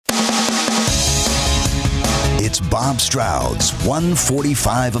Bob Stroud's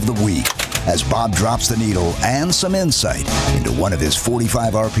 145 of the week as Bob drops the needle and some insight into one of his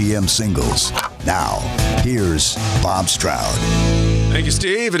 45 RPM singles. Now, here's Bob Stroud. Thank you,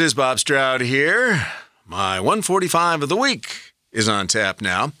 Steve. It is Bob Stroud here. My 145 of the week is on tap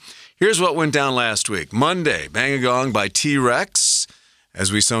now. Here's what went down last week. Monday, Bang a Gong by T-Rex.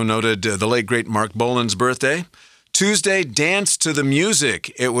 As we so noted, the late, great Mark Bolan's birthday. Tuesday, Dance to the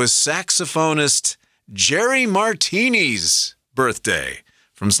Music. It was saxophonist Jerry Martini's birthday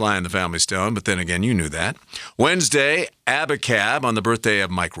from Sly and the Family Stone, but then again, you knew that. Wednesday, Abacab on the birthday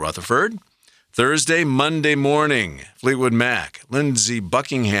of Mike Rutherford. Thursday, Monday Morning, Fleetwood Mac. Lindsey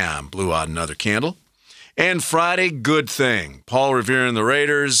Buckingham blew out another candle. And Friday, Good Thing, Paul Revere and the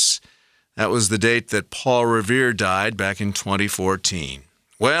Raiders. That was the date that Paul Revere died back in 2014.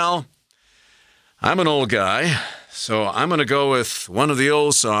 Well, I'm an old guy, so I'm going to go with one of the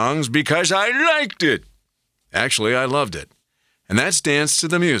old songs because I liked it. Actually, I loved it. And that's Dance to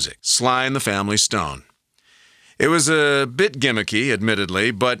the Music, Sly and the Family Stone. It was a bit gimmicky,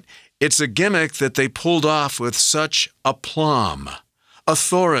 admittedly, but it's a gimmick that they pulled off with such aplomb,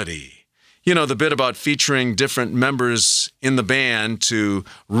 authority. You know, the bit about featuring different members in the band to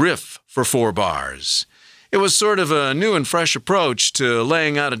riff for 4 bars. It was sort of a new and fresh approach to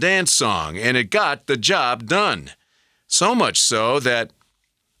laying out a dance song, and it got the job done. So much so that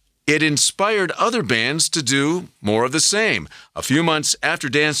it inspired other bands to do more of the same. A few months after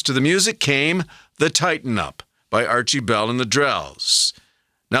Dance to the Music came The Tighten Up by Archie Bell and the Drells.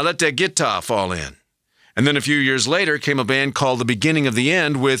 Now let that guitar fall in. And then a few years later came a band called The Beginning of the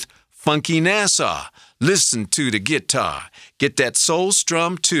End with Funky Nassau. Listen to the guitar. Get that soul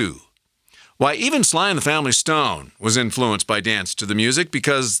strum too. Why, even Sly and the Family Stone was influenced by Dance to the Music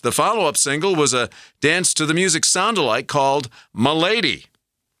because the follow-up single was a Dance to the Music sound-alike called M'Lady.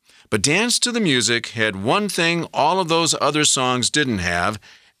 But Dance to the Music had one thing all of those other songs didn't have,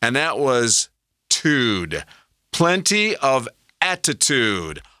 and that was tude. Plenty of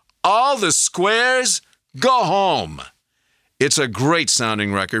attitude. All the squares, go home. It's a great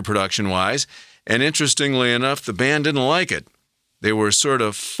sounding record production-wise, and interestingly enough, the band didn't like it. They were sort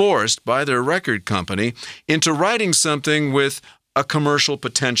of forced by their record company into writing something with a commercial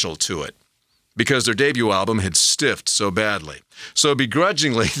potential to it because their debut album had stiffed so badly. So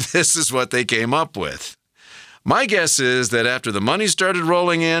begrudgingly, this is what they came up with. My guess is that after the money started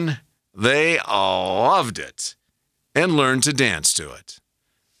rolling in, they loved it and learned to dance to it.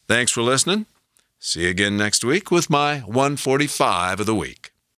 Thanks for listening. See you again next week with my 145 of the week.